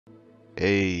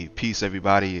Hey, peace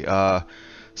everybody.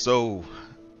 So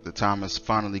the time has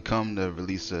finally come to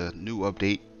release a new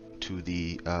update to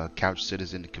the Couch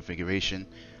Citizen configuration.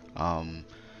 Um,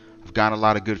 I've gotten a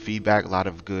lot of good feedback, a lot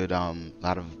of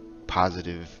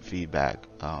positive feedback.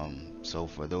 So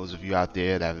for those of you out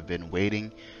there that have been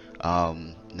waiting,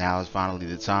 now is finally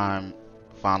the time.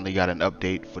 Finally got an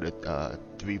update for the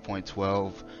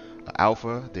 3.12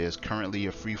 alpha. There's currently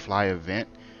a free fly event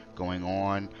going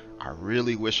on. I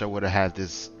really wish I would have had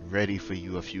this ready for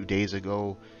you a few days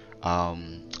ago.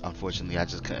 Unfortunately, I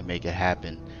just couldn't make it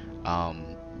happen.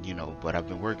 But I've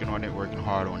been working on it, working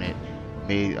hard on it.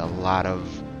 Made a lot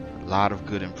of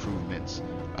good improvements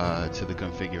to the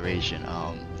configuration.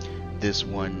 This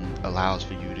one allows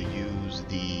for you to use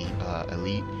the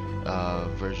Elite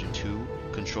version 2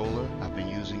 controller. I've been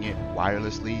using it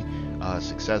wirelessly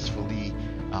successfully,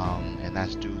 and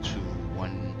that's due to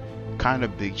one kind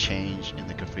of big change in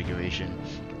the configuration.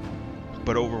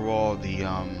 But overall, the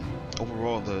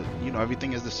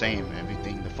everything is the same.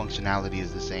 Everything, the functionality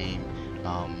is the same,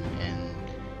 and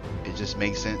it just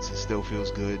makes sense. It still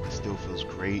feels good. It still feels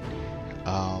great.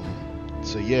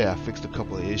 So yeah, I fixed a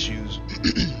couple of issues,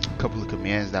 a couple of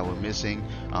commands that were missing.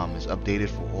 It's updated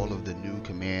for all of the new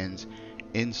commands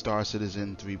in Star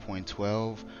Citizen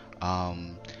 3.12.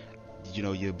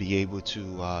 You'll be able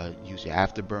to use your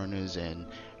afterburners and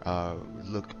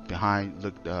look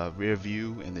rear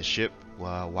view in the ship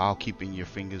while keeping your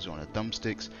fingers on the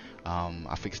thumbsticks.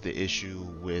 I fixed the issue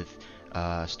with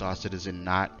Star Citizen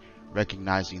not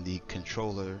recognizing the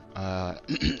controller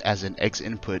as an X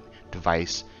input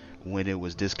device when it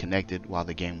was disconnected while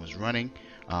the game was running,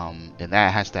 and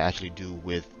that has to actually do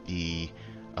with the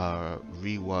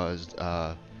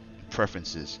ReWASD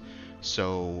preferences.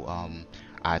 So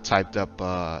I typed up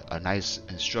a nice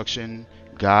instruction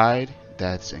guide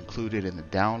that's included in the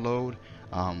download,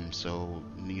 so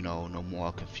no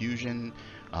more confusion.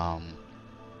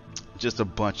 Just a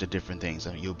bunch of different things.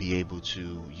 You'll be able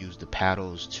to use the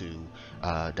paddles to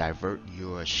divert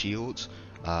your shields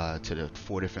to the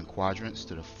 4 different quadrants,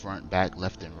 to the front, back,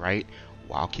 left, and right,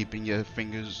 while keeping your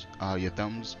thumbs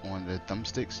on the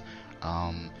thumbsticks.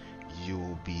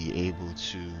 You'll be able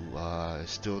to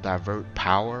still divert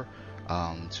power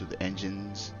to the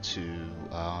engines, to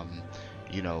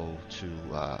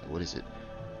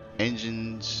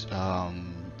engines,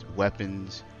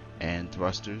 weapons, and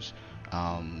thrusters.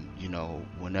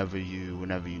 Whenever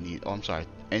you need. Oh, I'm sorry,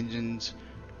 engines,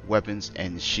 weapons,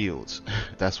 and shields.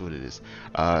 That's what it is.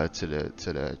 To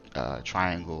the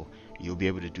triangle. You'll be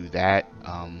able to do that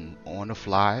on the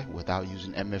fly without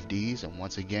using MFDs, and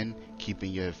once again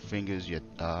keeping your fingers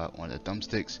on the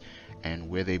thumbsticks and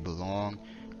where they belong.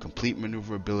 Complete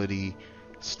maneuverability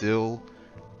still.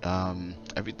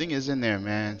 Everything is in there,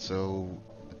 man. So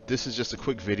this is just a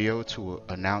quick video to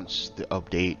announce the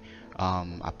update.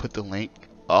 I put the link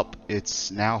up. It's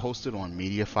now hosted on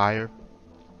Mediafire.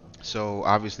 So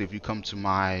obviously if you come to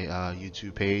my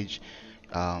YouTube page,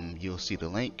 you'll see the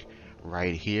link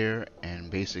right here, and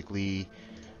basically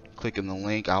clicking the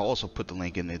link. I'll also put the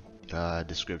link in the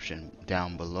description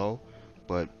down below,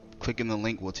 but clicking the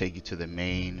link will take you to the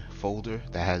main folder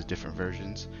that has different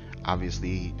versions.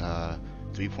 Obviously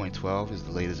 3.12 is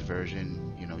the latest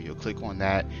version. You'll click on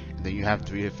that, and then you have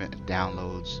 3 different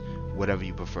downloads, whatever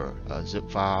you prefer, a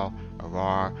zip file, a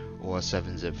RAR, or a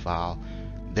 7-zip file.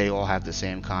 They all have the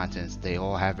same contents. They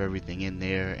all have everything in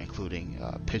there, including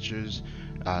pictures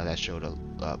that show the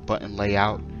button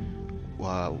layout,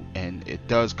 and it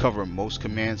does cover most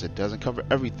commands. It doesn't cover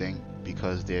everything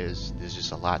because there's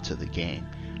just a lot to the game.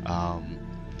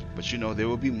 But there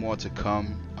will be more to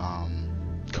come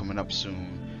coming up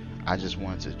soon. I just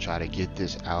wanted to try to get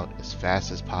this out as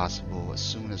fast as possible, as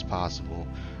soon as possible,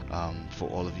 for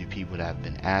all of you people that have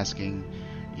been asking,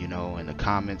 in the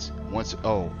comments.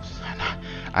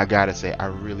 I gotta say, I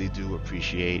really do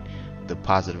appreciate the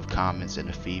positive comments and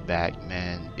the feedback,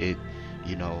 man.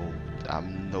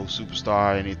 I'm no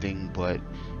superstar or anything, but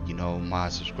my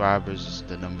subscribers,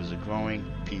 the numbers are growing.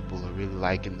 People are really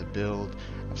liking the build.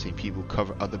 I've seen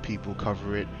other people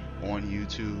cover it on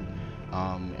YouTube,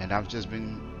 and I've just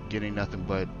been getting nothing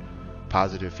but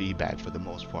positive feedback for the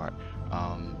most part.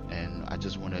 And I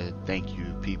just want to thank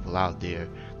you people out there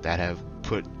that have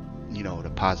put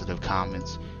the positive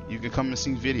comments. You can come and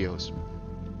see videos.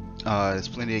 There's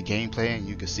plenty of gameplay, and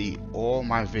you can see all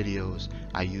my videos.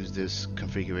 I use this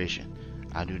configuration.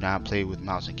 I do not play with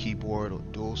mouse and keyboard or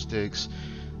dual sticks.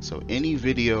 So any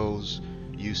videos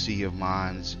you see of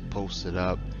mine posted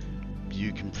up,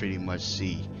 you can pretty much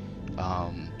see.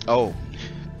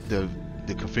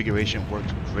 The configuration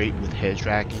works great with head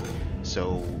tracking.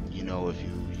 So if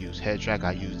you use head track.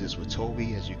 I use this with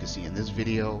Toby, as you can see in this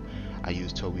video. I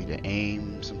use Toby to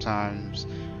aim sometimes,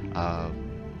 uh,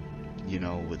 you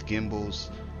know, with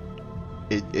gimbals.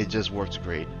 It just works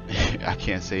great. I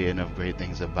can't say enough great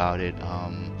things about it.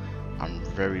 I'm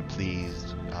very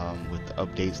pleased with the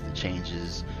updates, the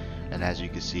changes, and as you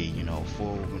can see, you know,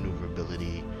 full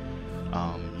maneuverability.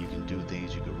 You can do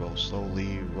things. You can roll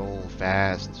slowly, roll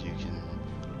fast. You can,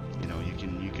 you know,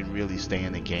 you can really stay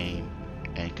in the game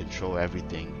and control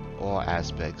everything, all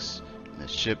aspects. The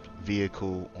ship,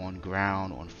 vehicle, on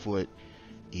ground, on foot,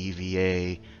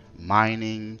 EVA,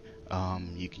 mining.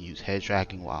 You can use head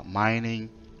tracking while mining.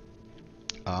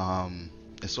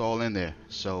 It's all in there.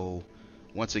 So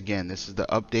once again, this is the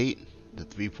update, the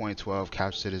 3.12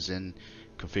 Couch Citizen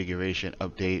configuration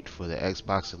update for the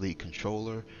Xbox Elite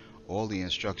controller. All the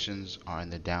instructions are in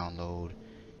the download.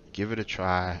 Give it a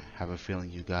try. Have a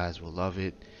feeling you guys will love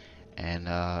it.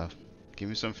 And give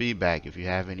me some feedback if you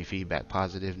have any feedback,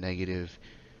 positive, negative,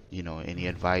 you know, any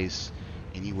advice,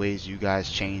 any ways you guys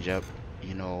change up,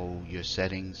 you know, your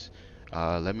settings.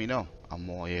 Let me know. I'm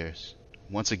all ears.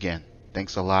 Once again,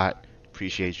 thanks a lot.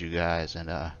 Appreciate you guys, and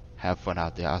have fun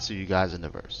out there. I'll see you guys in the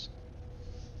verse.